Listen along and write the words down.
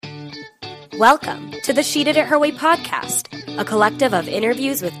Welcome to the She Did It Her Way podcast, a collective of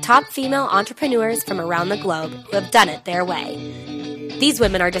interviews with top female entrepreneurs from around the globe who have done it their way. These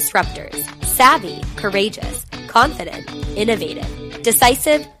women are disruptors, savvy, courageous, confident, innovative,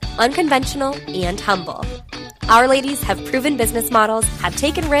 decisive, unconventional, and humble. Our ladies have proven business models, have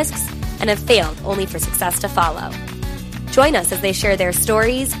taken risks, and have failed only for success to follow. Join us as they share their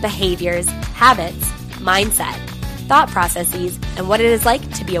stories, behaviors, habits, mindset, thought processes, and what it is like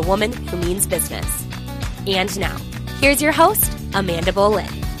to be a woman who means business. And now, here's your host, Amanda Boleyn.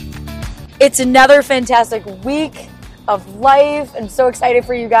 It's another fantastic week of life. I'm so excited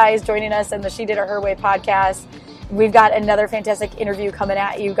for you guys joining us in the She Did It Her Way podcast. We've got another fantastic interview coming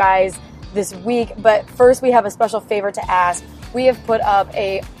at you guys this week. But first, we have a special favor to ask. We have put up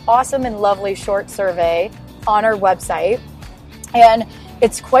an awesome and lovely short survey on our website. And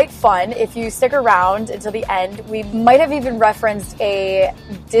it's quite fun. If you stick around until the end, we might have even referenced a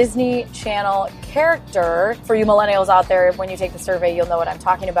Disney Channel character. For you millennials out there, when you take the survey, you'll know what I'm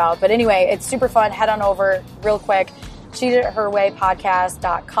talking about. But anyway, it's super fun. Head on over real quick,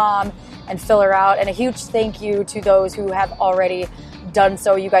 SheDidItHerWayPodcast.com, and fill her out. And a huge thank you to those who have already done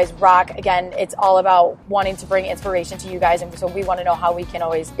so. You guys rock. Again, it's all about wanting to bring inspiration to you guys, and so we want to know how we can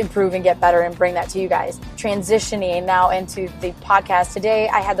always improve and get better and bring that to you guys. Transitioning now into the podcast today,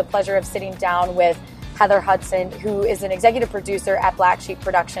 I had the pleasure of sitting down with Heather Hudson, who is an executive producer at Black Sheep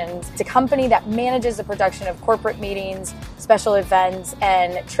Productions. It's a company that manages the production of corporate meetings, special events,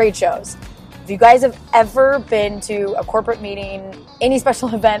 and trade shows. If you guys have ever been to a corporate meeting, any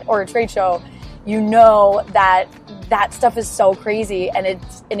special event, or a trade show, you know that stuff is so crazy, and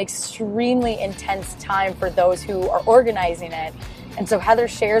it's an extremely intense time for those who are organizing it. And so Heather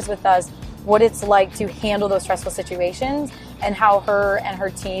shares with us what it's like to handle those stressful situations and how her and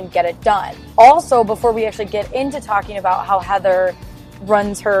her team get it done. Also, before we actually get into talking about how Heather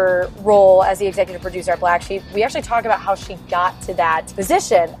runs her role as the executive producer at Black Sheep, we actually talk about how she got to that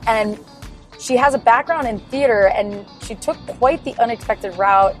position. And she has a background in theater, and she took quite the unexpected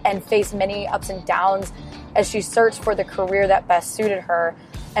route and faced many ups and downs as she searched for the career that best suited her.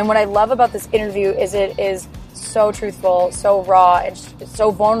 And what I love about this interview is it is so truthful, so raw, and so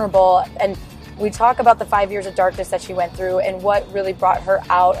vulnerable. And we talk about the 5 years of darkness that she went through and what really brought her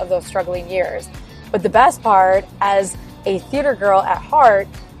out of those struggling years. But the best part, as a theater girl at heart,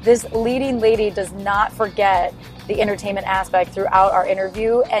 this leading lady does not forget the entertainment aspect throughout our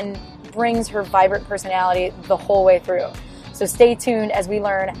interview and brings her vibrant personality the whole way through. So stay tuned as we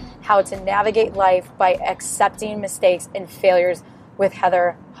learn how to navigate life by accepting mistakes and failures with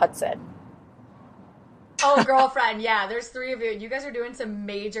Heather Hudson. Oh, girlfriend, yeah, there's three of you. You guys are doing some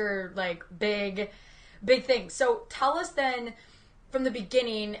major, big things. So tell us then, from the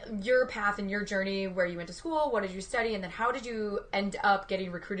beginning, your path and your journey, where you went to school, what did you study, and then how did you end up getting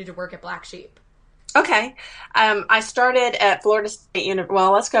recruited to work at Black Sheep? Okay. I started at Florida State University.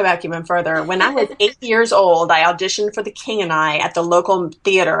 Well, let's go back even further. When I was 8 years old, I auditioned for The King and I at the local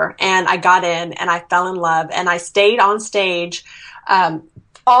theater, and I got in and I fell in love, and I stayed on stage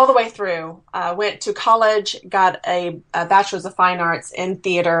all the way through. Went to college, got a bachelor's of fine arts in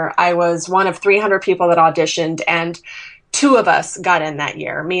theater. I was one of 300 people that auditioned, and two of us got in that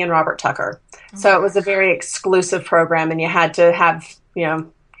year, me and Robert Tucker. So it was a very exclusive program, and you had to have,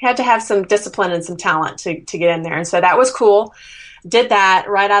 some discipline and some talent to get in there. And so that was cool. Did that.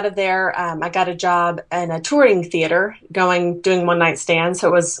 Right out of there, I got a job in a touring theater doing one night stands. So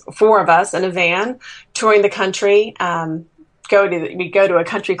it was four of us in a van touring the country. We'd go to a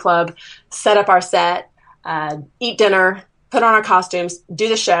country club, set up our set, eat dinner, put on our costumes, do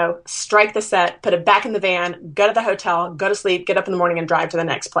the show, strike the set, put it back in the van, go to the hotel, go to sleep, get up in the morning and drive to the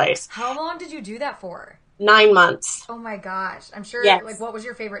next place. How long did you do that for? 9 months. Oh my gosh. I'm sure, yes. What was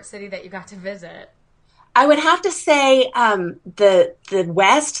your favorite city that you got to visit? I would have to say the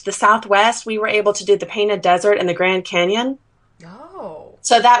West, the Southwest. We were able to do the Painted Desert and the Grand Canyon. Oh.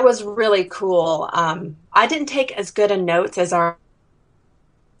 So that was really cool. I didn't take as good a notes as our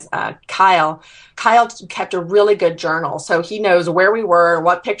Kyle. Kyle kept a really good journal, so he knows where we were,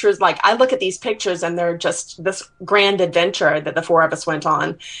 what pictures. I look at these pictures, and they're just this grand adventure that the four of us went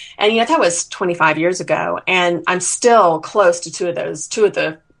on. And that was 25 years ago, and I'm still close to two of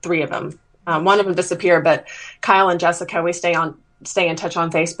the three of them. One of them disappeared, but Kyle and Jessica, we stay in touch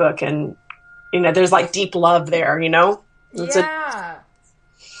on Facebook, and there's deep love there. Yeah.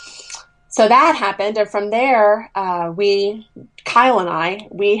 So that happened. And from there, Kyle and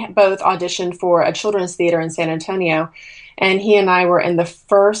we both auditioned for a children's theater in San Antonio. And he and I were in the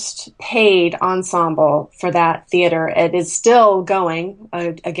first paid ensemble for that theater. It is still going.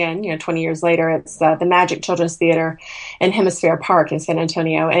 Again, 20 years later, it's the Magic Children's Theater in Hemisphere Park in San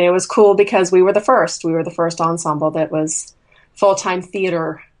Antonio. And it was cool because we were the first. We were the first ensemble that was full-time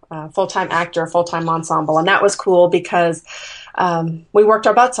theater, full-time actor, full-time ensemble. And that was cool because we worked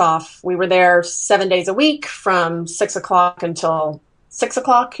our butts off. We were there 7 days a week from 6 o'clock until 6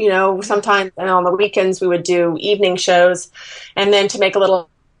 o'clock, sometimes, and on the weekends we would do evening shows, and then to make a little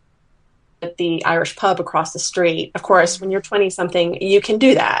at the Irish pub across the street. Of course, when you're 20 something, you can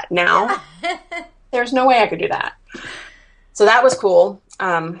do that. Now, there's no way I could do that. So that was cool.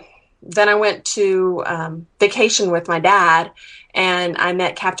 Then I went to vacation with my dad, and I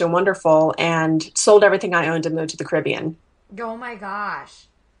met Captain Wonderful and sold everything I owned and moved to the Caribbean. Oh my gosh.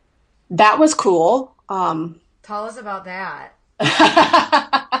 That was cool. Tell us about that.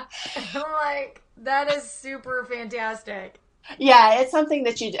 I'm like, that is super fantastic. Yeah, it's something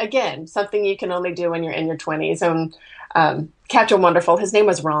that something you can only do when you're in your 20s. And Captain Wonderful, his name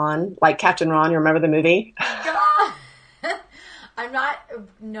was Ron, like Captain Ron. You remember the movie? I'm not.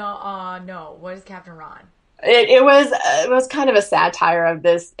 No. What is Captain Ron? It was kind of a satire of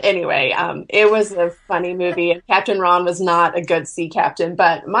this. Anyway, it was a funny movie, and Captain Ron was not a good sea captain,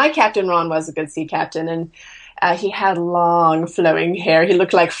 but my Captain Ron was a good sea captain, and he had long flowing hair. He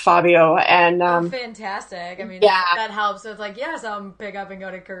looked like Fabio, and fantastic. I mean, yeah, that helps. So it's like, yes, I'll pick up and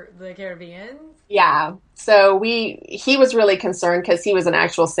go to the Caribbean. Yeah. So he was really concerned because he was an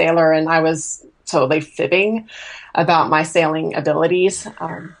actual sailor, and I was totally fibbing about my sailing abilities.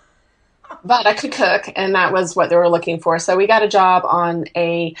 But I could cook, and that was what they were looking for. So we got a job on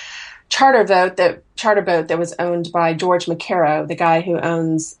a charter boat that was owned by George McCarrow, the guy who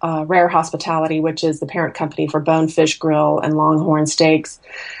owns Rare Hospitality, which is the parent company for Bonefish Grill and Longhorn Steaks.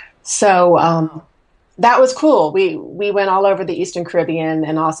 So that was cool. We went all over the Eastern Caribbean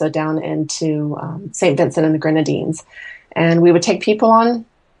and also down into St. Vincent and the Grenadines. And we would take people on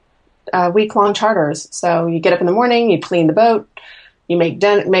week-long charters. So you get up in the morning, you clean the boat, you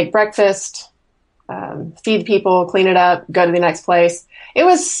make breakfast, feed people, clean it up, go to the next place. It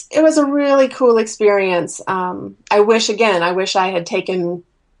was a really cool experience. I wish I had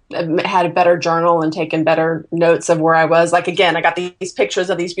had a better journal and taken better notes of where I was. Like, again, I got these pictures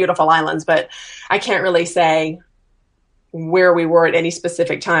of these beautiful islands, but I can't really say where we were at any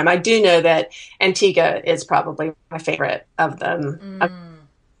specific time. I do know that Antigua is probably my favorite of them.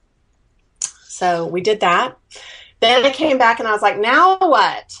 So we did that. Then I came back and I was like, now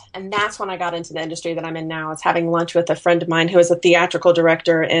what? And that's when I got into the industry that I'm in now. I was having lunch with a friend of mine who is a theatrical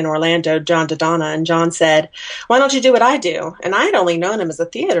director in Orlando, John Dodonna. And John said, why don't you do what I do? And I had only known him as a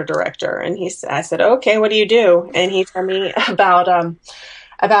theater director. And I said, okay, what do you do? And he told me about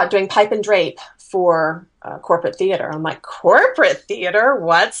doing pipe and drape for corporate theater. I'm like, corporate theater?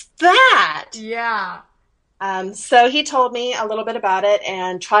 What's that? Yeah. So he told me a little bit about it,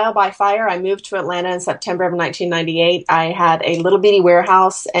 and trial by fire, I moved to Atlanta in September of 1998. I had a little bitty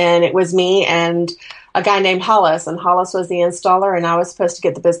warehouse, and it was me and a guy named Hollis, and Hollis was the installer, and I was supposed to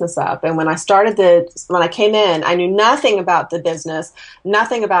get the business up. And when I came in, I knew nothing about the business,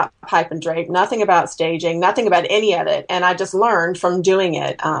 nothing about pipe and drape, nothing about staging, nothing about any of it. And I just learned from doing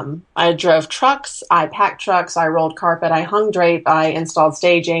it. I drove trucks, I packed trucks, I rolled carpet, I hung drape, I installed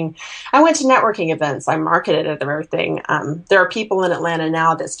staging. I went to networking events, I marketed everything. There are people in Atlanta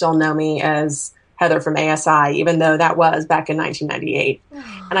now that still know me as Heather from ASI, even though that was back in 1998.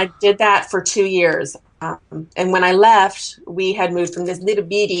 And I did that for 2 years. And when I left, we had moved from this little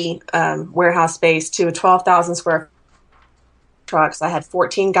bitty warehouse space to a 12,000 square trucks. I had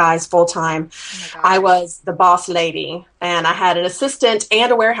 14 guys full time. Oh, I was the boss lady, and I had an assistant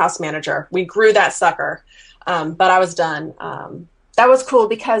and a warehouse manager. We grew that sucker, but I was done. That was cool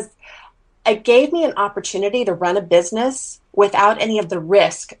because it gave me an opportunity to run a business without any of the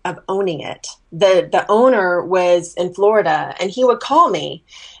risk of owning it. The owner was in Florida, and he would call me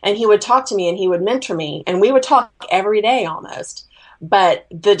and he would talk to me and he would mentor me, and we would talk every day almost, but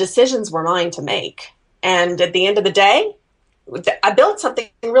the decisions were mine to make. And at the end of the day, I built something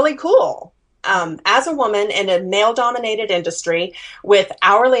really cool. As a woman in a male-dominated industry with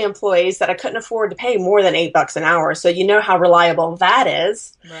hourly employees that I couldn't afford to pay more than $8 an hour. So you know how reliable that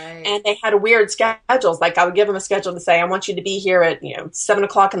is. Right. And they had weird schedules. Like I would give them a schedule to say, I want you to be here at 7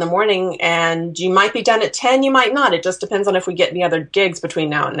 o'clock in the morning, and you might be done at 10, you might not. It just depends on if we get any other gigs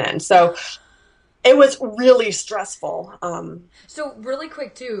between now and then. So it was really stressful. So really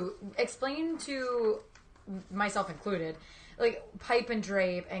quick too, explain to myself included, like pipe and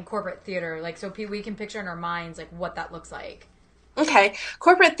drape and corporate theater, like so we can picture in our minds like what that looks like. Okay.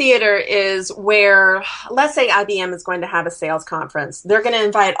 Corporate theater is where, let's say IBM is going to have a sales conference. They're going to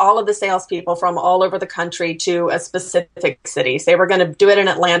invite all of the salespeople from all over the country to a specific city. Say we're going to do it in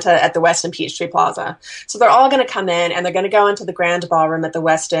Atlanta at the Westin Peachtree Plaza. So they're all going to come in and they're going to go into the grand ballroom at the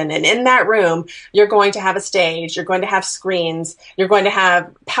Westin. And in that room, you're going to have a stage. You're going to have screens. You're going to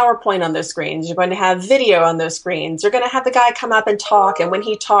have PowerPoint on those screens. You're going to have video on those screens. You're going to have the guy come up and talk. And when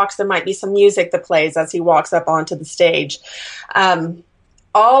he talks, there might be some music that plays as he walks up onto the stage.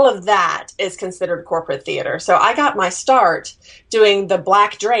 All of that is considered corporate theater. So I got my start doing the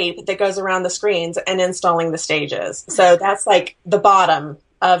black drape that goes around the screens and installing the stages. So that's like the bottom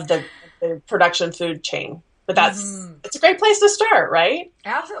of the production food chain. But it's a great place to start, right?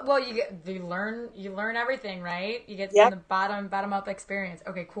 Absolutely. Well, you learn everything, right? You get from the bottom up experience.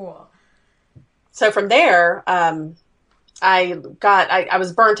 Okay, cool. So from there, I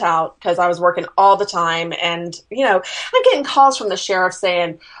was burnt out because I was working all the time. And, I'm getting calls from the sheriff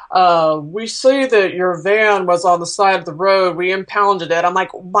saying, we see that your van was on the side of the road. We impounded it. I'm like,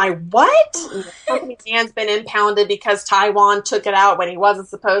 my what? The company van's been impounded because Taiwan took it out when he wasn't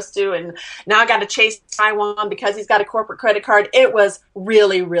supposed to. And now I got to chase Taiwan because he's got a corporate credit card. It was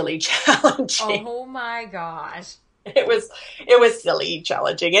really, really challenging. Oh my gosh. It was silly,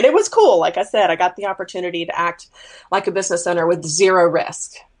 challenging, and it was cool. Like I said, I got the opportunity to act like a business owner with zero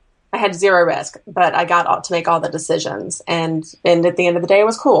risk. I had zero risk, but I got to make all the decisions, and at the end of the day, it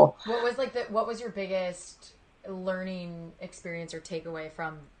was cool. What was your biggest learning experience or takeaway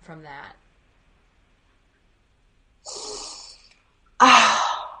from that?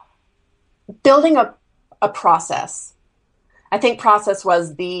 Building a process. I think process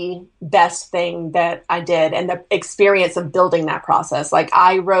was the best thing that I did, and the experience of building that process. Like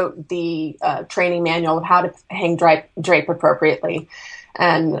I wrote the training manual of how to hang drape appropriately.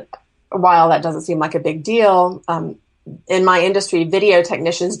 And while that doesn't seem like a big deal, in my industry, video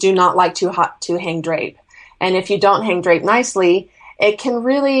technicians do not like to hang drape. And if you don't hang drape nicely, it can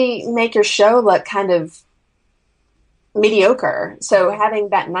really make your show look kind of mediocre. So having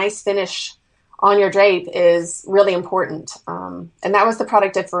that nice finish on your drape is really important. And that was the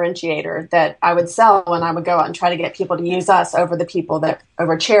product differentiator that I would sell when I would go out and try to get people to use us over the people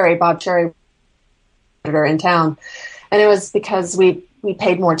over Bob Cherry in town. And it was because we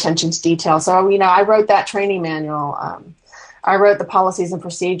paid more attention to detail. So, I wrote that training manual. I wrote the policies and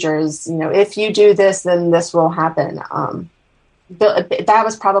procedures. If you do this, then this will happen. That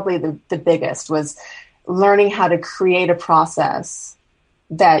was probably the biggest, was learning how to create a process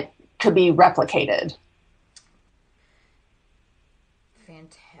that could be replicated.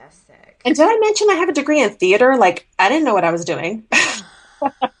 Fantastic. And did I mention I have a degree in theater? Like, I didn't know what I was doing.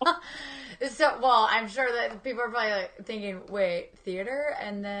 So, well, I'm sure that people are probably thinking, wait, theater?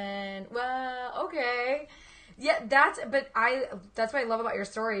 And then, well, okay. Yeah, that's what I love about your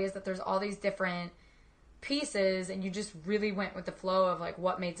story is that there's all these different pieces and you just really went with the flow of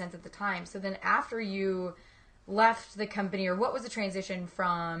what made sense at the time. So then after you left the company, or what was the transition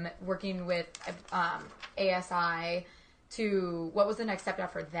from working with ASI to what was the next step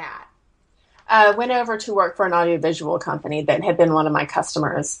after that? Went over to work for an audiovisual company that had been one of my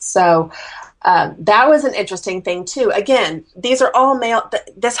customers. So that was an interesting thing too. Again, these are all male.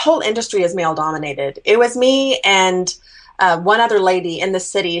 This whole industry is male dominated. It was me and one other lady in the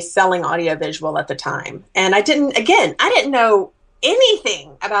city selling audiovisual at the time. And I didn't know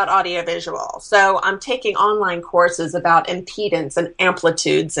anything about audiovisual. So I'm taking online courses about impedance and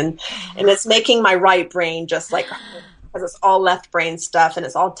amplitudes and it's making my right brain just because it's all left brain stuff and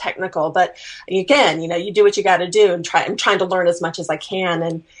it's all technical. But again, you do what you got to do and I'm trying to learn as much as I can.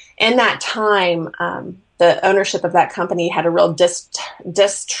 And in that time, the ownership of that company had a real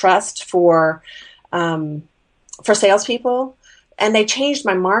distrust for salespeople, and they changed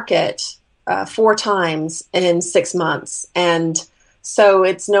my market 4 times in 6 months. And so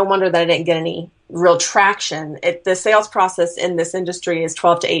it's no wonder that I didn't get any real traction. The sales process in this industry is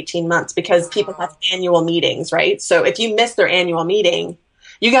 12 to 18 months because people have annual meetings, right? So if you miss their annual meeting,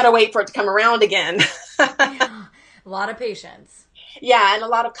 you got to wait for it to come around again. Yeah, a lot of patience. Yeah, and a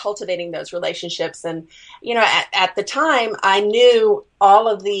lot of cultivating those relationships. And, at the time, I knew all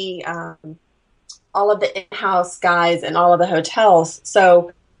of the in-house guys in all of the hotels.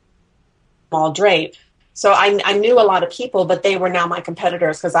 So all drape. So I knew a lot of people, but they were now my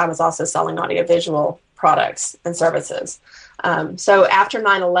competitors because I was also selling audiovisual products and services. So after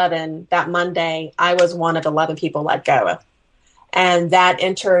 9/11, that Monday, I was one of 11 people let go. And that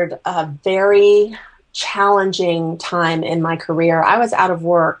entered a very challenging time in my career. I was out of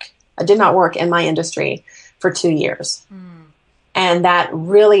work. I did not work in my industry for 2 years. And that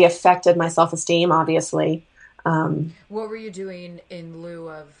really affected my self-esteem, obviously. What were you doing in lieu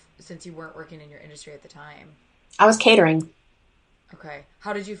of, since you weren't working in your industry at the time? I was catering. Okay.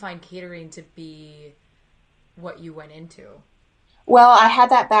 How did you find catering to be what you went into? Well, I had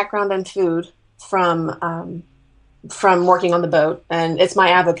that background in food from working on the boat, and it's my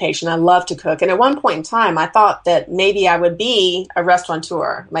avocation. I love to cook. And at one point in time, I thought that maybe I would be a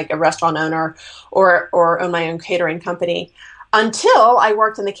restaurateur, like a restaurant owner, or own my own catering company, until I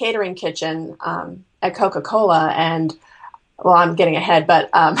worked in the catering kitchen at Coca-Cola. And, well, I'm getting ahead, but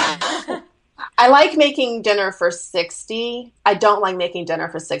I like making dinner for 60. I don't like making dinner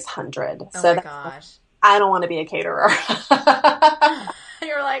for 600. Oh my gosh. I don't want to be a caterer.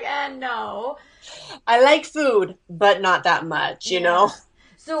 You're like, no. I like food, but not that much, you know?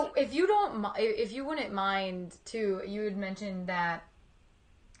 So if you wouldn't mind too, you had mentioned that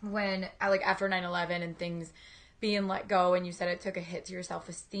when, like, after 9/11 and things being let go, and you said it took a hit to your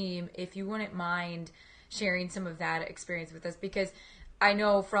self-esteem, if you wouldn't mind sharing some of that experience with us, because I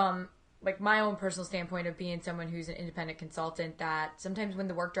know from, like, my own personal standpoint of being someone who's an independent consultant, that sometimes when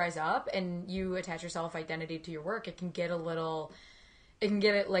the work dries up and you attach your self-identity to your work, it can get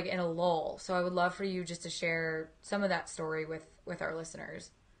it like in a lull. So I would love for you just to share some of that story with our listeners.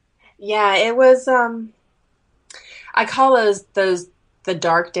 Yeah, it was, I call those the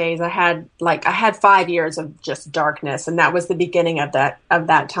dark days. I had 5 years of just darkness, and that was the beginning of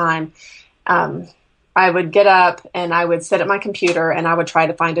that time. I would get up and I would sit at my computer and I would try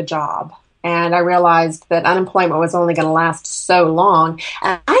to find a job. And I realized that unemployment was only going to last so long.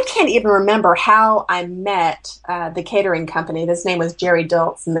 And I can't even remember how I met the catering company. His name was Jerry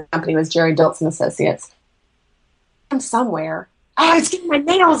Diltz, and the company was Jerry Diltz and Associates. I'm somewhere. I was getting my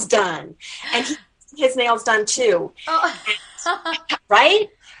nails done. And his nails done too. Oh. Right?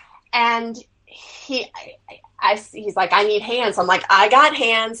 And he's like, I need hands. I'm like, I got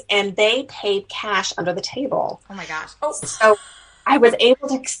hands, and they paid cash under the table. Oh my gosh. Oh. So I was able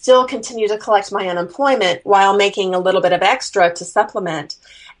to still continue to collect my unemployment while making a little bit of extra to supplement.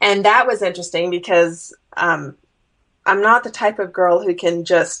 And that was interesting because I'm not the type of girl who can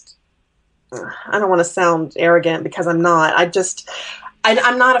just, I don't want to sound arrogant because I'm not.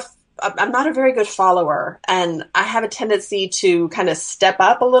 I'm not a very good follower, and I have a tendency to kind of step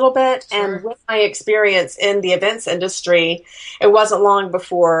up a little bit. Sure. And with my experience in the events industry, it wasn't long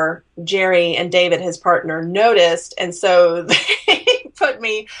before Jerry and David, his partner, noticed. And so they put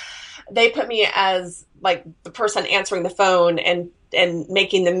me as like the person answering the phone and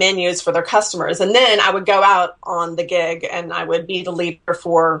making the menus for their customers. And then I would go out on the gig and I would be the leader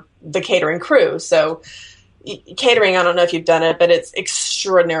for the catering crew. So catering, I don't know if you've done it, but it's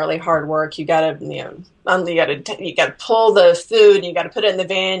extraordinarily hard work. You got to, you got to pull the food. You got to put it in the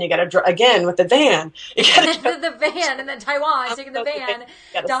van. You got to again with the van. You got to the van, and then Taiwan taking the van.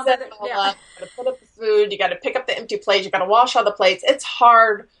 You got to set it all up. You got to put up the food. You got to pick up the empty plates. You got to wash all the plates. It's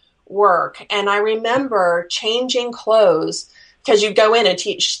hard work. And I remember changing clothes because you go in and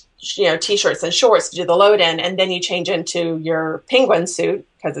t-shirts and shorts to do the load in, and then you change into your penguin suit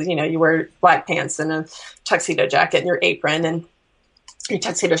because, you wear black pants and a tuxedo jacket and your apron and your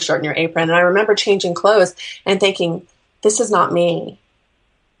tuxedo shirt and your apron. And I remember changing clothes and thinking, this is not me.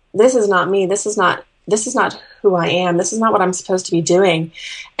 This is not me. This is not who I am. This is not what I'm supposed to be doing.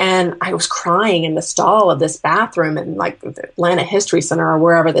 And I was crying in the stall of this bathroom in like the Atlanta History Center or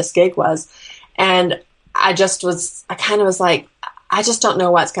wherever this gig was. And I kind of was like, I just don't know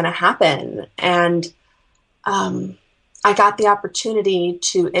what's going to happen. And I got the opportunity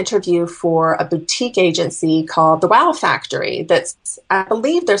to interview for a boutique agency called The Wow Factory. I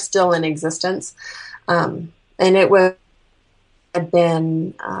believe they're still in existence. And it had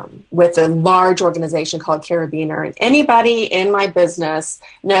been with a large organization called Carabiner. And anybody in my business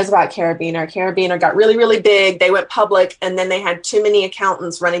knows about Carabiner. Carabiner got really, really big. They went public, and then they had too many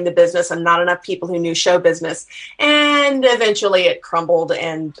accountants running the business and not enough people who knew show business. And eventually it crumbled,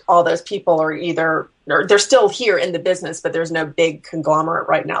 and all those people are they're still here in the business, but there's no big conglomerate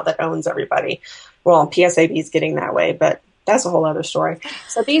right now that owns everybody. Well, PSAB is getting that way, but that's a whole other story.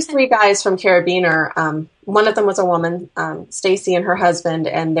 So these three guys from Carabiner, one of them was a woman, Stacy and her husband,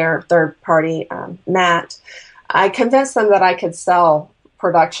 and their third party, Matt. I convinced them that I could sell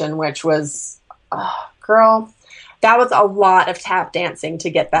production, which was, girl, that was a lot of tap dancing to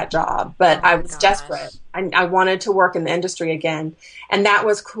get that job. But I was desperate. I wanted to work in the industry again. And that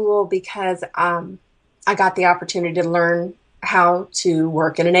was cool because I got the opportunity to learn how to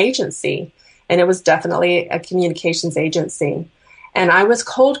work in an agency. And it was definitely a communications agency. And I was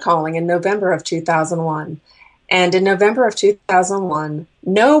cold calling in November of 2001. And in November of 2001,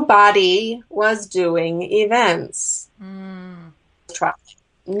 nobody was doing events. truck.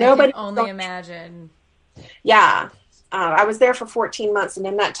 Nobody. I can only imagine. Yeah. I was there for 14 months, and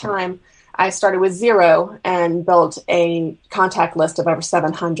in that time, I started with 0 and built a contact list of over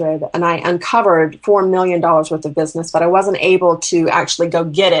 700, and I uncovered $4 million worth of business, but I wasn't able to actually go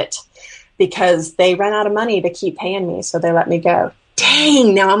get it because they ran out of money to keep paying me, so they let me go.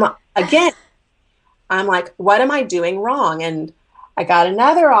 Dang, now I'm like, what am I doing wrong? And I got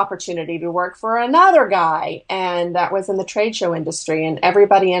another opportunity to work for another guy, and that was in the trade show industry, and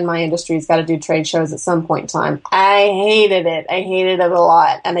everybody in my industry has got to do trade shows at some point in time. I hated it. I hated it a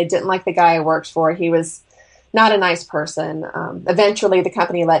lot, and I didn't like the guy I worked for. He was not a nice person. Eventually, the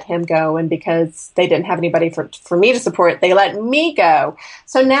company let him go, and because they didn't have anybody for me to support, they let me go.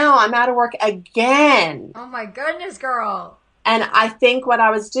 So now I'm out of work again. Oh my goodness, girl. And I think what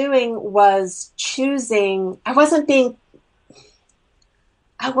I was doing was choosing, I wasn't doing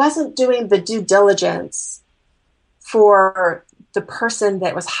the due diligence for the person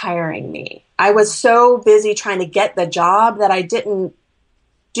that was hiring me. I was so busy trying to get the job that I didn't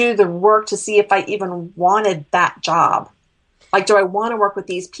do the work to see if I even wanted that job. Like, do I want to work with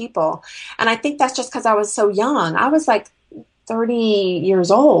these people? And I think that's just because I was so young. I was like 30 years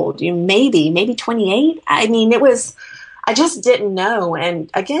old, maybe 28. I mean, I just didn't know.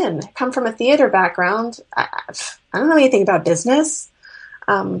 And again, I come from a theater background. I don't know anything about business.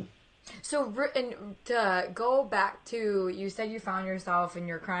 So, and to go back to, you said you found yourself and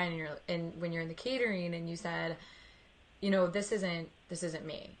you're crying and when you're in the catering, and you said, this isn't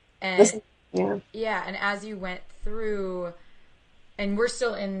me. And yeah. And as you went through, and we're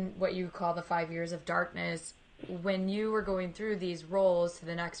still in what you call the 5 years of darkness, when you were going through these roles to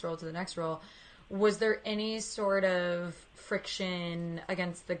the next role, was there any sort of friction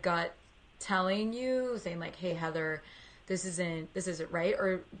against the gut telling you, saying like, hey, Heather, this isn't right?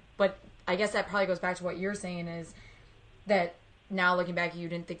 But I guess that probably goes back to what you're saying, is that now looking back, you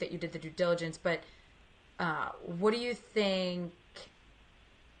didn't think that you did the due diligence, but what do you think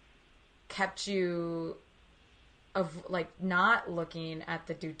kept you of like not looking at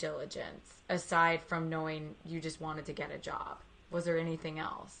the due diligence, aside from knowing you just wanted to get a job? Was there anything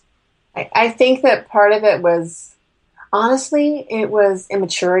else? I think that part of it was, honestly, it was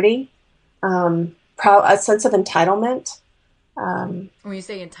immaturity, a sense of entitlement. When you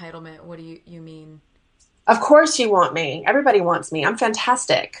say entitlement, what do you mean? Of course you want me. Everybody wants me. I'm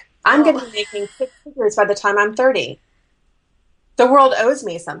fantastic. I'm going to be making 6 figures by the time I'm 30. The world owes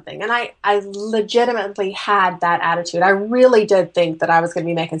me something. And I legitimately had that attitude. I really did think that I was going to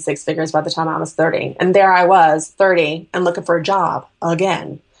be making 6 figures by the time I was 30. And there I was, 30, and looking for a job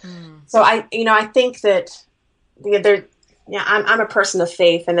again. So I think that I'm a person of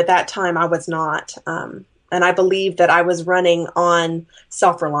faith, and at that time I was not. And I believed that I was running on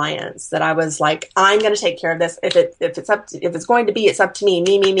self-reliance, that I was like, I'm going to take care of this. If it's going to be, it's up to me.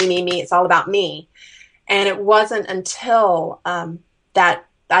 Me. It's all about me. And it wasn't until that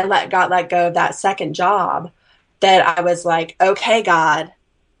I got let go of that second job that I was like, okay, God,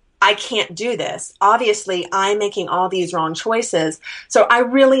 I can't do this. Obviously, I'm making all these wrong choices. So I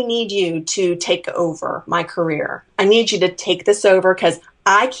really need you to take over my career. I need you to take this over because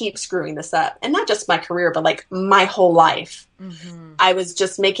I keep screwing this up. And not just my career, but like my whole life. Mm-hmm. I was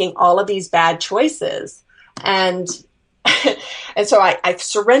just making all of these bad choices. And so I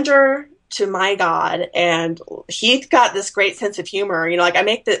surrender to my God, and he's got this great sense of humor. Like I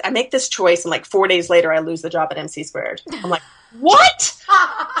make this choice, and like 4 days later I lose the job at MC Squared. I'm like, what?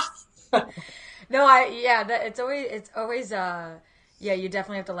 No, it's always you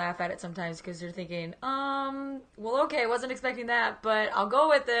definitely have to laugh at it sometimes, because you're thinking, well, okay, I wasn't expecting that, but I'll go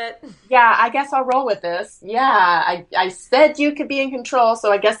with it. Yeah, I guess I'll roll with this. Yeah, I said you could be in control,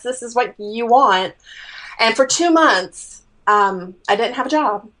 so I guess this is what you want. And for 2 months, I didn't have a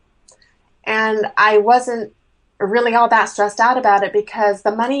job. And I wasn't really all that stressed out about it because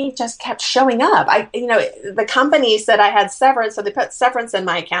the money just kept showing up. The company said I had severance, so they put severance in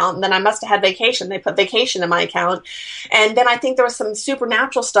my account, and then I must have had vacation. They put vacation in my account. And then I think there was some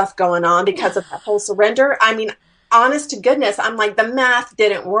supernatural stuff going on because of that whole surrender. I mean, honest to goodness, I'm like, the math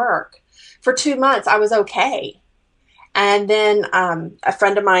didn't work. For 2 months, I was okay. And then a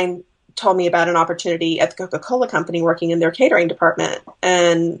friend of mine told me about an opportunity at the Coca-Cola company working in their catering department.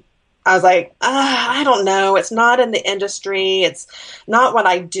 And I was like, I don't know. It's not in the industry. It's not what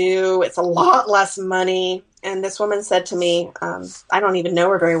I do. It's a lot less money. And this woman said to me, I don't even know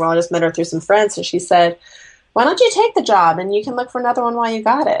her very well. I just met her through some friends. And she said, why don't you take the job and you can look for another one while you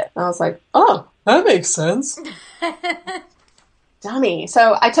got it? And I was like, oh, that makes sense. Dummy.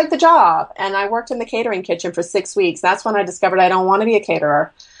 So I took the job and I worked in the catering kitchen for 6 weeks. That's when I discovered I don't want to be a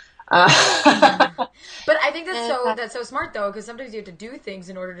caterer. But I think that's so smart though, because sometimes you have to do things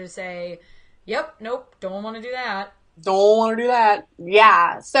in order to say, "Yep, nope, don't want to do that." Don't want to do that.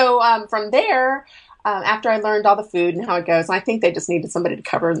 Yeah. So from there, after I learned all the food and how it goes, and I think they just needed somebody to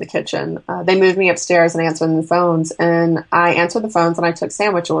cover in the kitchen. They moved me upstairs and answered the phones, and I answered the phones and I took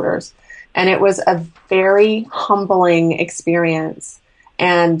sandwich orders, and it was a very humbling experience.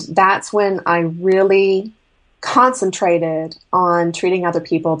 And that's when I really concentrated on treating other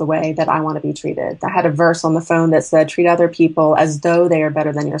people the way that I want to be treated. I had a verse on the phone that said, treat other people as though they are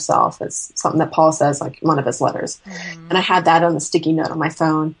better than yourself. It's something that Paul says, like one of his letters. Mm-hmm. And I had that on the sticky note on my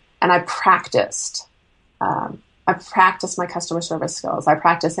phone. And I practiced. I practiced my customer service skills. I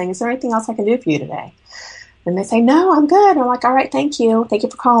practiced saying, is there anything else I can do for you today? And they say, no, I'm good. I'm like, all right, thank you. Thank you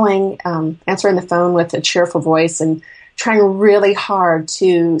for calling. Answering the phone with a cheerful voice and trying really hard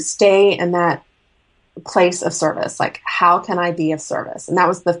to stay in that place of service. Like, how can I be of service? And that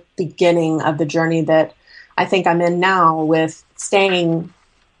was the beginning of the journey that I think I'm in now, with staying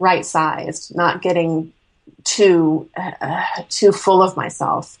right-sized, not getting too full of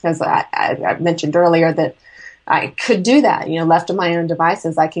myself. Because I mentioned earlier that I could do that, left to my own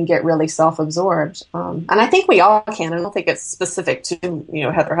devices, I can get really self-absorbed. And I think we all can. I don't think it's specific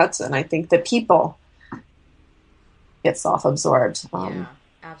to, Heather Hudson. I think that people get self-absorbed. Yeah,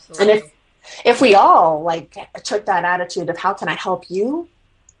 absolutely. And if we all took that attitude of how can I help you,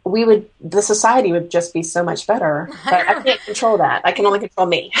 the society would just be so much better. But I can't control that. I can only control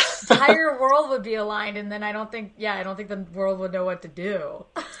me. The entire world would be aligned, and then I don't think the world would know what to do.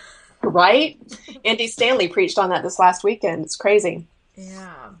 Right? Andy Stanley preached on that this last weekend. It's crazy.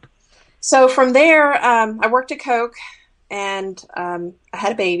 Yeah. So from there, I worked at Coke, and I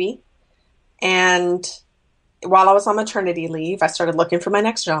had a baby. And while I was on maternity leave, I started looking for my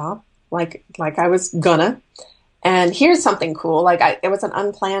next job, like I was gonna. And here's something cool. It was an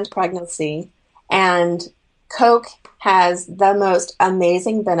unplanned pregnancy, and Coke has the most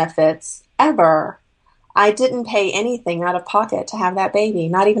amazing benefits ever. I didn't pay anything out of pocket to have that baby,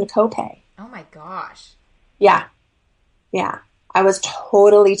 not even a copay. Oh my gosh. Yeah. I was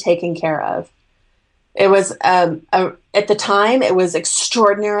totally taken care of. It was, at the time, it was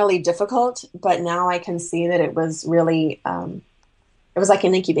extraordinarily difficult, but now I can see that it was really, it was like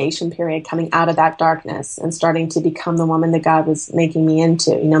an incubation period, coming out of that darkness and starting to become the woman that God was making me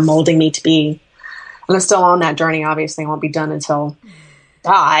into, molding me to be. And I'm still on that journey. Obviously, I won't be done until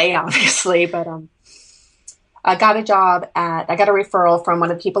die, obviously, but, I got a referral from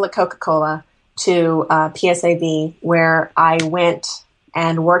one of the people at Coca-Cola to PSAV, where I went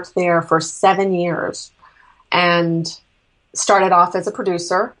and worked there for 7 years and started off as a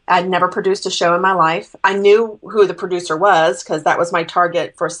producer. I'd never produced a show in my life. I knew who the producer was because that was my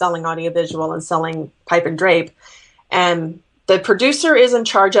target for selling audiovisual and selling pipe and drape. And the producer is in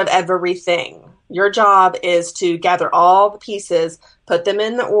charge of everything. Your job is to gather all the pieces, put them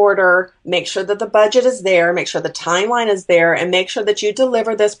in the order, make sure that the budget is there, make sure the timeline is there, and make sure that you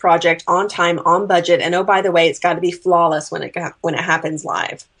deliver this project on time, on budget. And oh, by the way, it's got to be flawless when it happens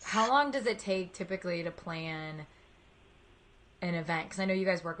live. How long does it take typically to plan an event? Because I know you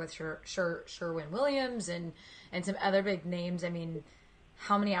guys work with Sherwin-Williams and some other big names. I mean,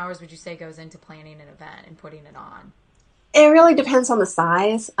 how many hours would you say goes into planning an event and putting it on? It really depends on the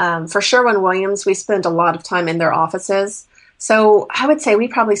size. For Sherwin-Williams, we spend a lot of time in their offices. So I would say we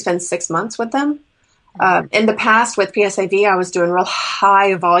probably spend 6 months with them. In the past with PSAV, I was doing real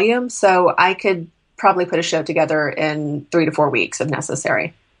high volume, so I could probably put a show together in 3 to 4 weeks if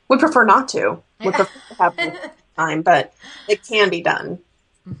necessary. We prefer not to. We prefer to have more time, but it can be done.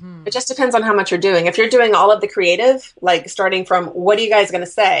 Mm-hmm. It just depends on how much you're doing. If you're doing all of the creative, like starting from what are you guys going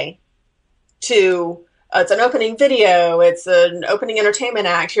to say to it's an opening video, it's an opening entertainment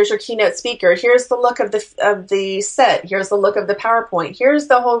act, here's your keynote speaker, here's the look of the set, here's the look of the PowerPoint, here's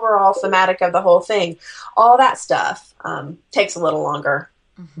the overall thematic of the whole thing. All that stuff takes a little longer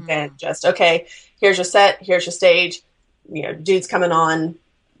than just, okay, here's your set, here's your stage, dude's coming on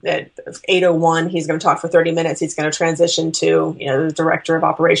at 8:01, he's going to talk for 30 minutes, he's going to transition to, the director of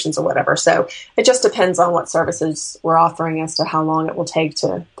operations or whatever. So it just depends on what services we're offering as to how long it will take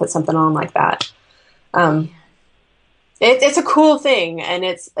to put something on like that. It's a cool thing, and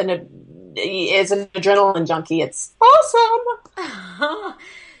it's an adrenaline junkie. It's awesome.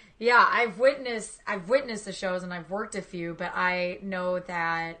 Yeah, I've witnessed the shows, and I've worked a few, but I know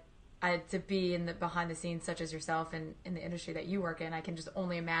that to be in the behind the scenes, such as yourself, and in the industry that you work in, I can just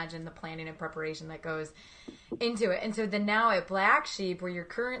only imagine the planning and preparation that goes into it. And so then now at Black Sheep, where you're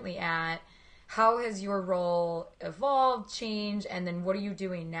currently at, how has your role evolved, changed, and then what are you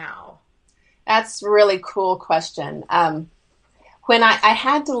doing now? That's a really cool question. when I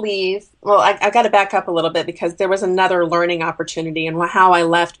had to leave, well, I got to back up a little bit because there was another learning opportunity and how I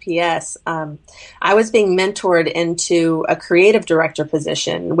left PS. I was being mentored into a creative director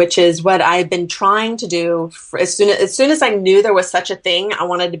position, which is what I've been trying to do as soon as I knew there was such a thing. I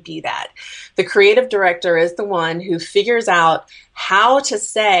wanted to be that. The creative director is the one who figures out how to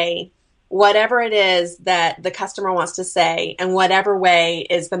say whatever it is that the customer wants to say in whatever way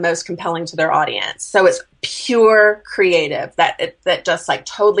is the most compelling to their audience. So it's pure creative that just like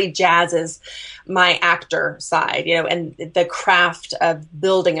totally jazzes my actor side, and the craft of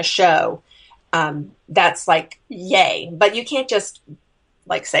building a show. That's like, yay. But you can't just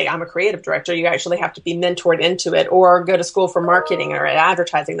like say, I'm a creative director. You actually have to be mentored into it or go to school for marketing or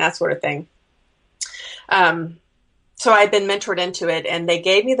advertising, that sort of thing. So I'd been mentored into it, and they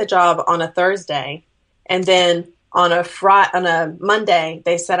gave me the job on a Thursday, and then on a Monday,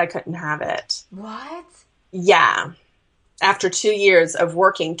 they said I couldn't have it. What? Yeah. After 2 years of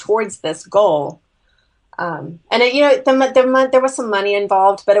working towards this goal. And there was some money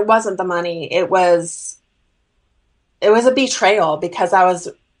involved, but it wasn't the money. It was a betrayal because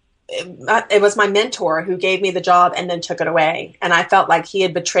it was my mentor who gave me the job and then took it away. And I felt like he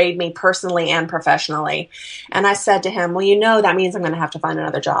had betrayed me personally and professionally. And I said to him, well, that means I'm going to have to find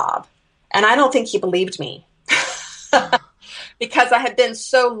another job. And I don't think he believed me because I had been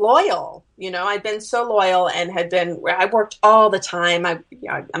so loyal. I'd been so loyal and I worked all the time.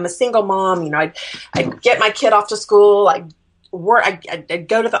 I'm a single mom. I'd get my kid off to school. I'd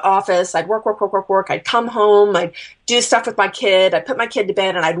go to the office. I'd work. I'd come home. I'd do stuff with my kid. I'd put my kid to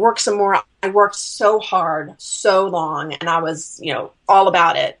bed and I'd work some more. I worked so hard, so long, and I was, all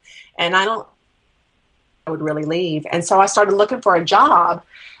about it. And I would really leave. And so I started looking for a job.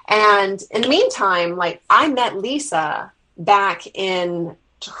 And in the meantime, like I met Lisa back in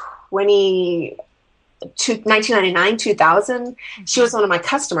 1999, 2000. She was one of my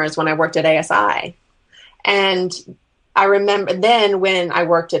customers when I worked at ASI. And I remember then when I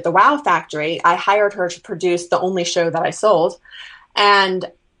worked at the Wow Factory, I hired her to produce the only show that I sold.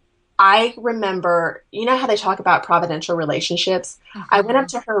 And I remember, how they talk about providential relationships? Mm-hmm. I went up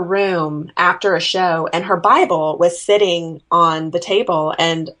to her room after a show and her Bible was sitting on the table.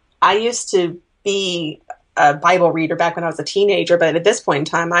 And I used to be a Bible reader back when I was a teenager, but at this point in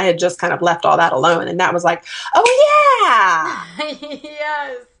time, I had just kind of left all that alone. And that was like, oh yeah.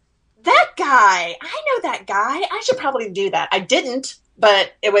 Yes. That guy, I know that guy. I should probably do that. I didn't,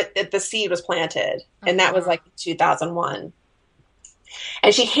 but the seed was planted. And that was like 2001.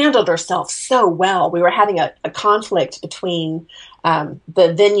 And she handled herself so well. We were having a conflict between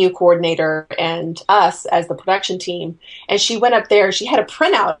the venue coordinator and us as the production team. And she went up there. She had a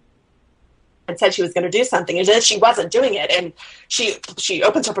printout and said she was going to do something. And then she wasn't doing it. And she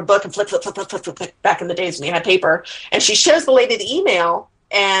opens up her book and flip, back in the days when you had paper. And she shows the lady the email.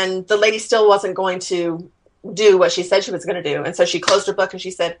 And the lady still wasn't going to do what she said she was going to do. And so she closed her book and she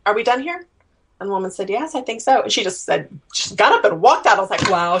said, "Are we done here?" And the woman said, "Yes, I think so." And she just got up and walked out. I was like,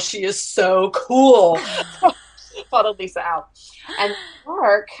 wow, she is so cool. Followed Lisa out. And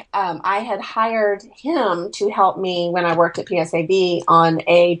Mark, I had hired him to help me when I worked at PSAB on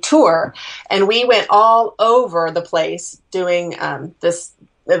a tour. And we went all over the place doing this.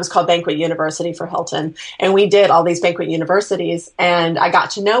 It was called Banquet University for Hilton. And we did all these banquet universities. And I got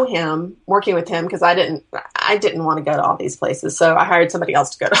to know him working with him because I didn't want to go to all these places. So I hired somebody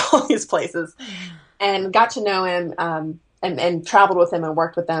else to go to all these places and got to know him and traveled with him and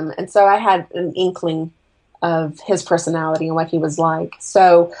worked with him. And so I had an inkling of his personality and what he was like.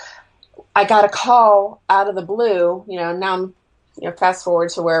 So I got a call out of the blue, now I'm, fast forward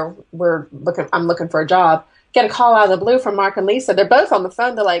to where I'm looking for a job. Get a call out of the blue from Mark and Lisa. They're both on the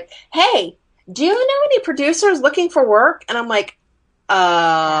phone. They're like, "Hey, do you know any producers looking for work?" And I'm like,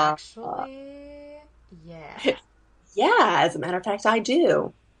 Actually, yeah. Yeah, as a matter of fact, I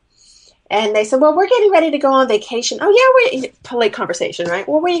do. And they said, "Well, we're getting ready to go on vacation." Oh, yeah, polite conversation, right?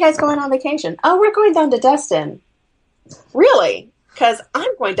 "Well, where are you guys going on vacation?" "Oh, we're going down to Destin." "Really?" "Because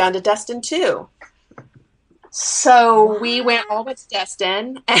I'm going down to Destin too." So we went all to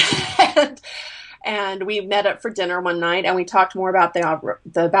Destin and we met up for dinner one night and we talked more about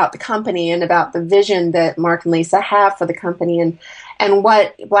the company and about the vision that Mark and Lisa have for the company and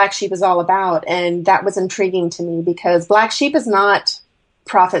what Black Sheep is all about. And that was intriguing to me because Black Sheep is not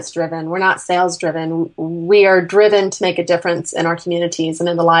profits driven. We're not sales driven. We are driven to make a difference in our communities and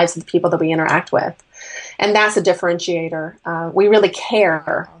in the lives of the people that we interact with. And that's a differentiator. We really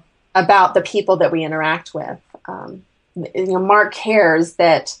care about the people that we interact with. Mark cares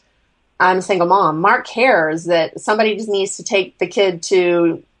that I'm a single mom. Mark cares that somebody just needs to take the kid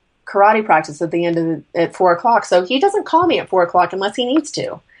to karate practice at the end of at 4:00. So he doesn't call me at 4:00 unless he needs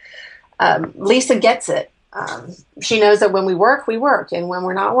to. Lisa gets it. She knows that when we work, and when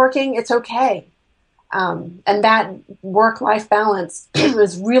we're not working, it's okay. And that work-life balance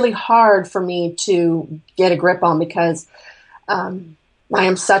was really hard for me to get a grip on because I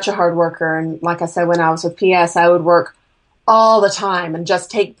am such a hard worker. And like I said, when I was with PS, I would work all the time and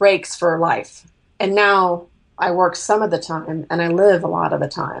just take breaks for life. And now I work some of the time and I live a lot of the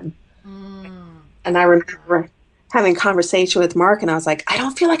time. And I remember having a conversation with Mark and I was like, I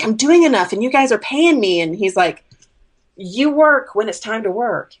don't feel like I'm doing enough and you guys are paying me. And he's like, you work when it's time to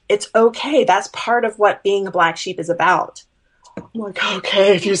work. It's okay. That's part of what being a black sheep is about. I'm like,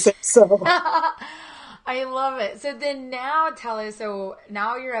 okay, if you say so. I love it. So then now tell us, so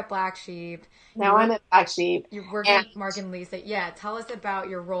now you're at Black Sheep. Now I'm at Black Sheep. You're working with Mark and Lisa. Yeah, tell us about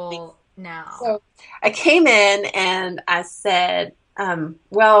your role now. So I came in and I said,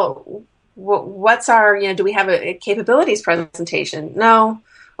 well, what's our, do we have a capabilities presentation? No.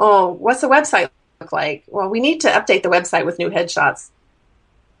 Oh, what's the website look like? Well, we need to update the website with new headshots.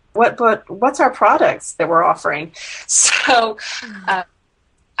 What's our products that we're offering? So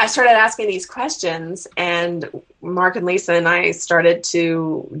I started asking these questions, and Mark and Lisa and I started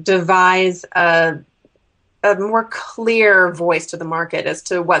to devise a more clear voice to the market as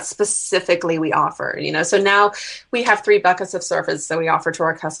to what specifically we offer. So now we have 3 buckets of service that we offer to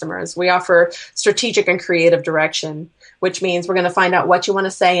our customers. We offer strategic and creative direction, which means we're going to find out what you want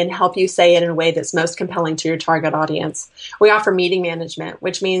to say and help you say it in a way that's most compelling to your target audience. We offer meeting management,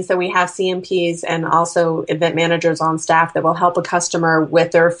 which means that we have CMPs and also event managers on staff that will help a customer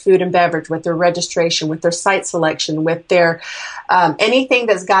with their food and beverage, with their registration, with their site selection, with their anything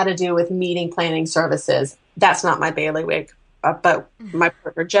that's got to do with meeting planning services. That's not my bailiwick, but my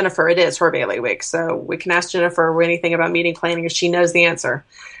partner Jennifer, it is her bailiwick. So we can ask Jennifer anything about meeting planning if she knows the answer.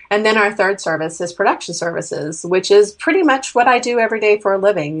 And then our third service is production services, which is pretty much what I do every day for a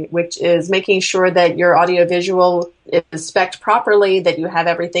living, which is making sure that your audiovisual is spec'd properly, that you have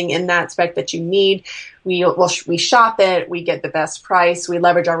everything in that spec that you need. We shop it, we get the best price, we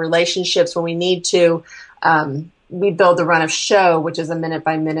leverage our relationships when we need to. We build the run of show, which is a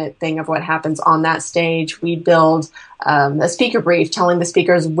minute-by-minute thing of what happens on that stage. We build a speaker brief telling the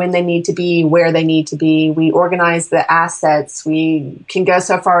speakers when they need to be, where they need to be. We organize the assets. We can go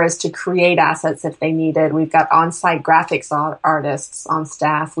so far as to create assets if they need it. We've got on-site graphics artists on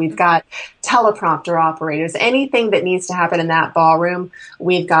staff. We've got teleprompter operators. Anything that needs to happen in that ballroom,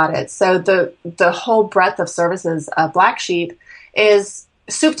 we've got it. So the whole breadth of services of Black Sheep is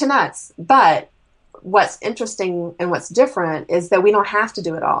soup to nuts, but what's interesting and what's different is that we don't have to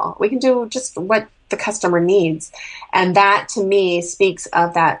do it all. We can do just what the customer needs. And that to me speaks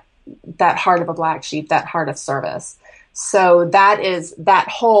of that heart of a black sheep, that heart of service. So that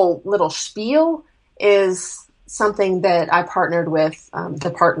whole little spiel is something that I partnered with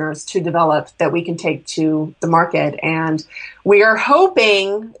the partners to develop that we can take to the market. And we are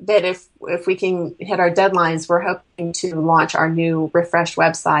hoping that if we can hit our deadlines, we're hoping to launch our new refreshed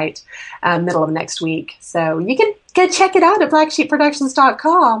website middle of next week. So you can go check it out at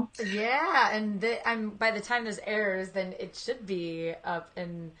blacksheepproductions.com. Yeah, and by the time this airs, then it should be up,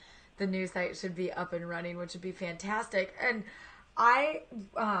 and the new site should be up and running, which would be fantastic. And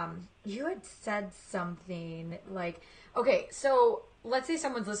you had said something like, okay, so let's say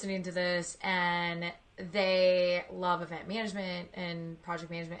someone's listening to this and they love event management and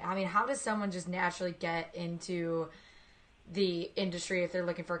project management. I mean, how does someone just naturally get into the industry if they're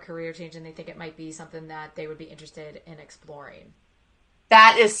looking for a career change and they think it might be something that they would be interested in exploring?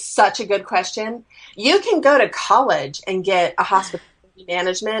 That is such a good question. You can go to college and get a hospitality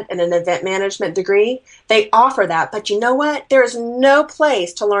management and an event management degree. They offer that, but you know what? There's no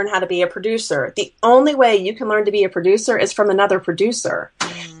place to learn how to be a producer. The only way you can learn to be a producer is from another producer.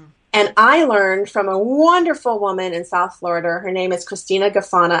 And I learned from a wonderful woman in South Florida. Her name is Christina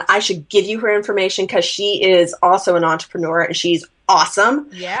Gafana. I should give you her information because she is also an entrepreneur and she's awesome.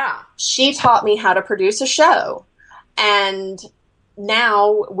 Yeah. She taught me how to produce a show. And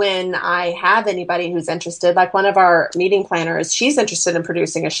now when I have anybody who's interested, like one of our meeting planners, she's interested in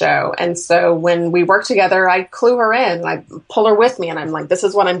producing a show. And so when we work together, I clue her in, I pull her with me and I'm like, this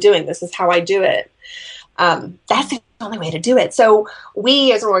is what I'm doing. This is how I do it. That's the only way to do it. So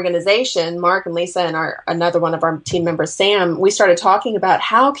we as an organization, Mark and Lisa and another one of our team members, Sam, we started talking about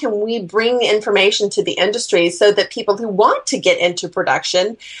how can we bring information to the industry so that people who want to get into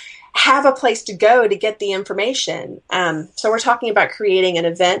production have a place to go to get the information. So we're talking about creating an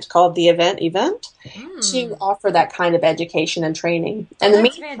event called the Event to offer that kind of education and training. And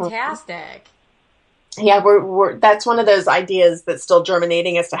that's fantastic. yeah, we're that's one of those ideas that's still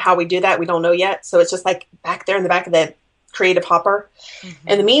germinating as to how we do that. We don't know yet. So it's just like back there in the back of the creative hopper. Mm-hmm.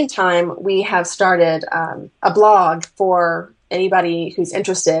 In the meantime, we have started a blog for anybody who's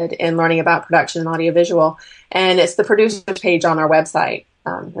interested in learning about production and audiovisual. And it's the producers page on our website.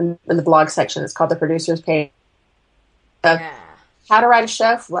 And in the blog section, it's called the producers page. How to write a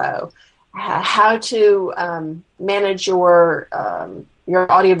show flow, how to manage your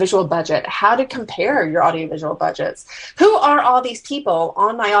audiovisual budget, how to compare your audiovisual budgets. Who are all these people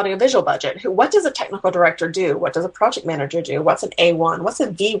on my audiovisual budget? What does a technical director do? What does a project manager do? What's an A1? What's a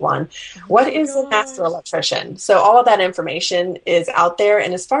V1? What is a master electrician? So all of that information is out there.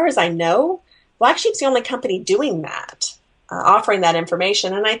 And as far as I know, Black Sheep's the only company doing that, offering that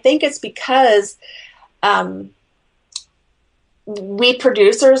information. And I think it's because we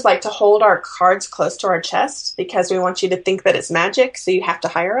producers like to hold our cards close to our chest because we want you to think that it's magic, so you have to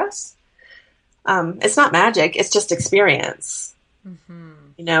hire us. It's not magic, it's just experience. Mm-hmm.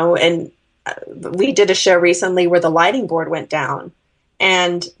 You know, and we did a show recently where the lighting board went down,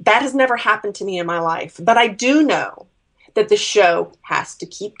 and that has never happened to me in my life. But I do know that the show has to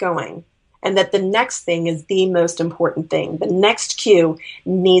keep going, and that the next thing is the most important thing. The next cue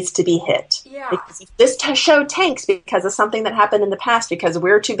needs to be hit. Yeah. Because if this show tanks because of something that happened in the past, because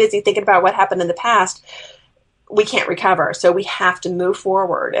we're too busy thinking about what happened in the past, we can't recover. So we have to move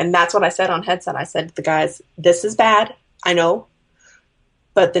forward. And that's what I said on Headset. I said to the guys, this is bad, I know,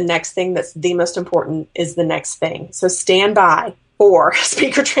 but the next thing that's the most important is the next thing. So stand by for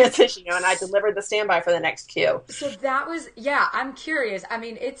speaker transition, and I delivered the standby for the next cue. So that was, I'm curious. I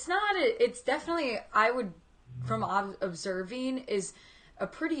mean, it's definitely, I would, from observing, is a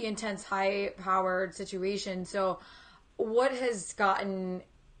pretty intense, high-powered situation. So what has gotten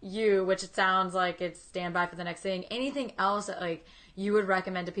you, which it sounds like it's standby for the next thing, anything else that, like, you would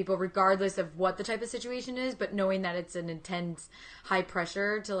recommend to people, regardless of what the type of situation is, but knowing that it's an intense, high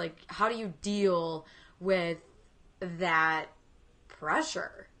pressure, to, like, how do you deal with that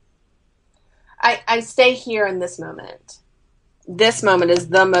pressure? I stay here in this moment. This moment is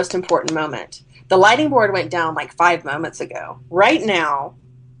the most important moment. The lighting board went down like 5 moments ago. Right now,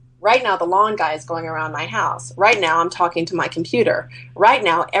 the lawn guy is going around my house. Right now, I'm talking to my computer. Right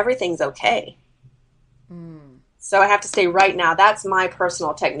now, everything's okay. So I have to stay right now. That's my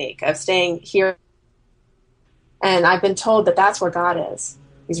personal technique of staying here. And I've been told that that's where God is.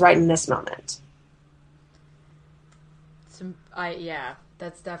 He's right in this moment.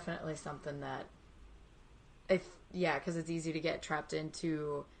 That's definitely something that, because it's easy to get trapped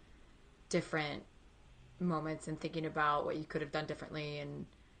into different moments and thinking about what you could have done differently and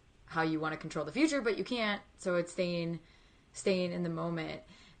how you want to control the future, but you can't. So it's staying in the moment.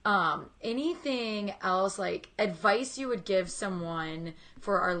 Anything else, like advice you would give someone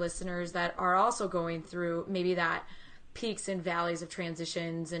for our listeners that are also going through maybe that peaks and valleys of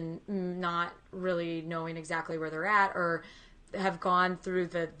transitions and not really knowing exactly where they're at, or have gone through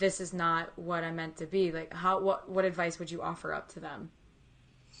this is not what I meant to be? Like, what advice would you offer up to them?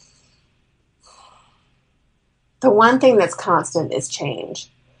 The one thing that's constant is change.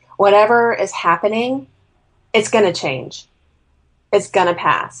 Whatever is happening, it's going to change. It's going to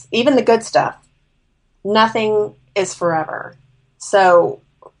pass. Even the good stuff. Nothing is forever. So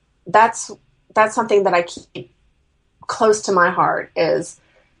that's something that I keep close to my heart, is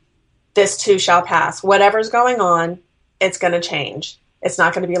this too shall pass. Whatever's going on, it's going to change. It's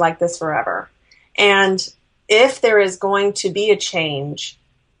not going to be like this forever. And if there is going to be a change,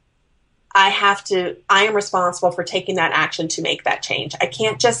 I am responsible for taking that action to make that change. I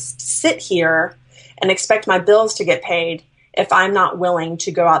can't just sit here and expect my bills to get paid if I'm not willing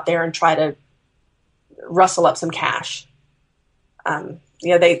to go out there and try to rustle up some cash.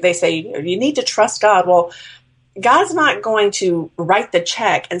 They say you need to trust God. Well, God's not going to write the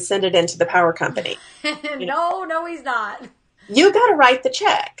check and send it into the power company. No, he's not. You got to write the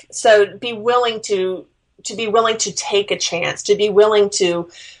check. So be willing to take a chance, to be willing to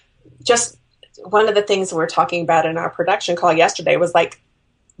just, one of the things that we're talking about in our production call yesterday was like,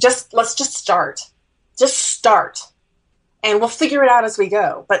 let's just start. Just start. And we'll figure it out as we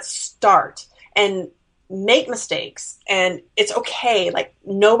go, but start and make mistakes. And it's okay. Like,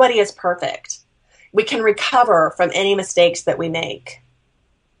 nobody is perfect. We can recover from any mistakes that we make.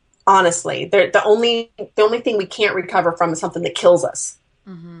 Honestly, the only thing we can't recover from is something that kills us.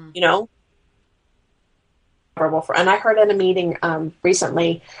 Mm-hmm. You know? And I heard at a meeting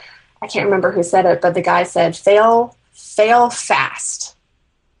recently, I can't remember who said it, but the guy said, fail fast.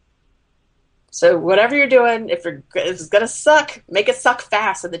 So whatever you're doing, if it's going to suck, make it suck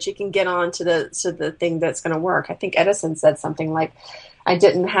fast so that you can get on to the thing that's going to work. I think Edison said something like, I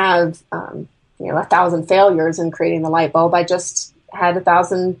didn't have, 1,000 failures in creating the light bulb. I just had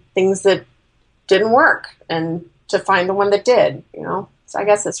 1,000 things that didn't work, and to find the one that did, So I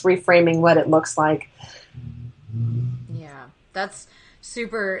guess it's reframing what it looks like. Yeah, that's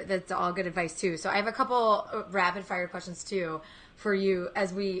super. That's all good advice too. So I have a couple rapid fire questions too for you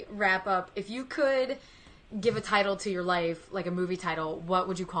as we wrap up. If you could give a title to your life, like a movie title, what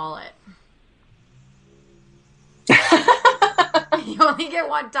would you call it? You only get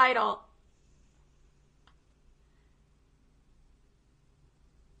one title.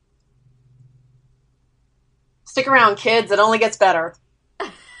 Stick around, kids. It only gets better.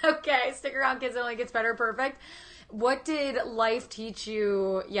 Okay, stick around, kids. It only gets better. Perfect. What did life teach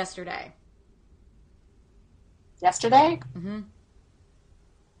you yesterday? Yesterday? Mm-hmm.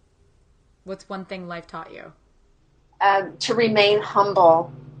 What's one thing life taught you? To remain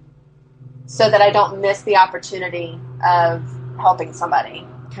humble so that I don't miss the opportunity of helping somebody.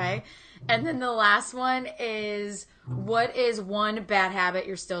 Okay. And then the last one is, what is one bad habit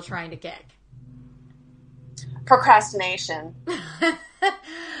you're still trying to kick? Procrastination.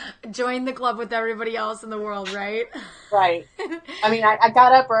 Join the club with everybody else in the world, right? Right. I mean, I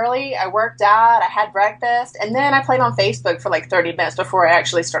got up early, I worked out, I had breakfast, and then I played on Facebook for like 30 minutes before I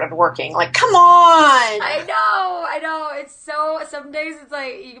actually started working. Like, come on! I know. It's so, some days it's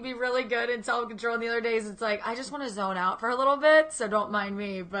like you can be really good in self-control, and the other days it's like, I just want to zone out for a little bit, so don't mind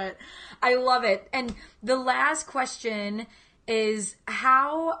me, but I love it. And the last question is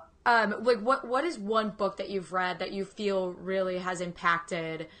how... what is one book that you've read that you feel really has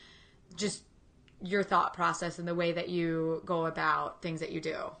impacted just your thought process and the way that you go about things that you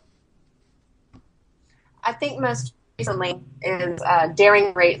do? I think most recently is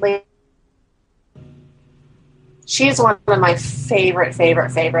Daring Greatly. She's one of my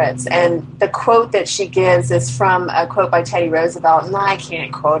favorites. And the quote that she gives is from a quote by Teddy Roosevelt. And I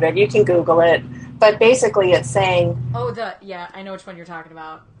can't quote it. You can Google it. But basically it's saying... I know which one you're talking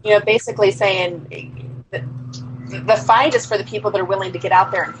about. Basically saying that the fight is for the people that are willing to get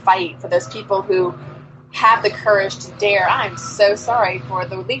out there and fight, for those people who have the courage to dare. I'm so sorry for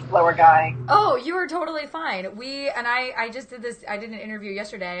the leaf blower guy. Oh, you are totally fine. I just did this, I did an interview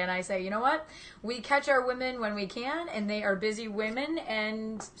yesterday, and I say, you know what? We catch our women when we can, and they are busy women,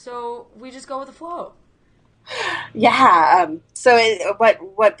 and so we just go with the flow. Yeah.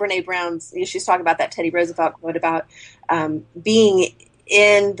 What Brene Brown's, she's talking about that Teddy Roosevelt quote about being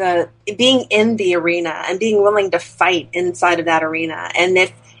in the arena and being willing to fight inside of that arena. And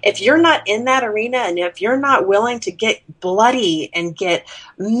if you're not in that arena, and if you're not willing to get bloody and get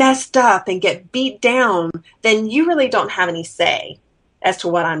messed up and get beat down, then you really don't have any say as to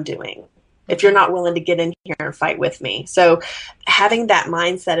what I'm doing, if you're not willing to get in here and fight with me. So having that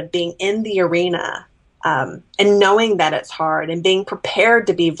mindset of being in the arena, and knowing that it's hard, and being prepared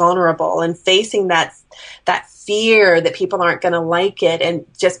to be vulnerable, and facing that fear that people aren't going to like it, and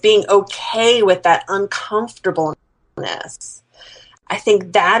just being okay with that uncomfortableness. I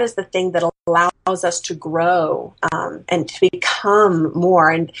think that is the thing that allows us to grow and to become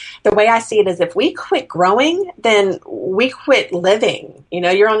more. And the way I see it is, if we quit growing, then we quit living.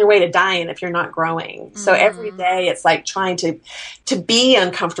 You're on your way to dying if you're not growing. Mm-hmm. So every day it's like trying to be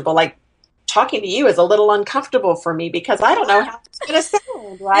uncomfortable. Like, talking to you is a little uncomfortable for me because I don't know how it's going to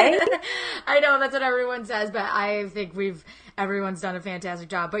sound, right? I know that's what everyone says, but I think everyone's done a fantastic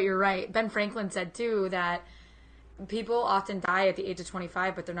job. But you're right. Ben Franklin said too that people often die at the age of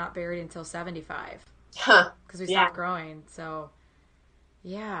 25, but they're not buried until 75. Because we stop growing. So,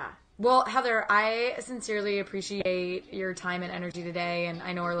 yeah. Well, Heather, I sincerely appreciate your time and energy today, and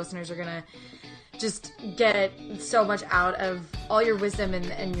I know our listeners are going to just get so much out of all your wisdom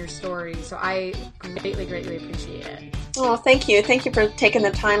and your story. So I greatly, greatly appreciate it. Oh, thank you. Thank you for taking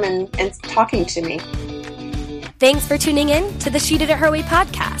the time and talking to me. Thanks for tuning in to the She Did It Her Way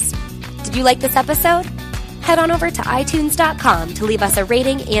podcast. Did you like this episode? Head on over to iTunes.com to leave us a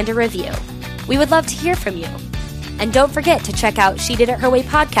rating and a review. We would love to hear from you. And don't forget to check out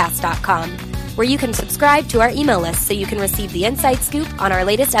SheDidItHerWayPodcast.com, where you can subscribe to our email list so you can receive the inside scoop on our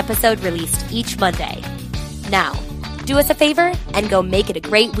latest episode released each Monday. Now, do us a favor and go make it a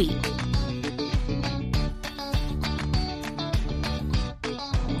great week.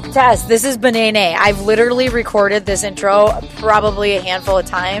 Tess, this is Banane. I've literally recorded this intro probably a handful of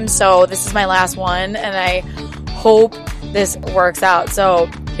times, so this is my last one, and I hope this works out. So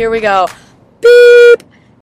here we go. Beep!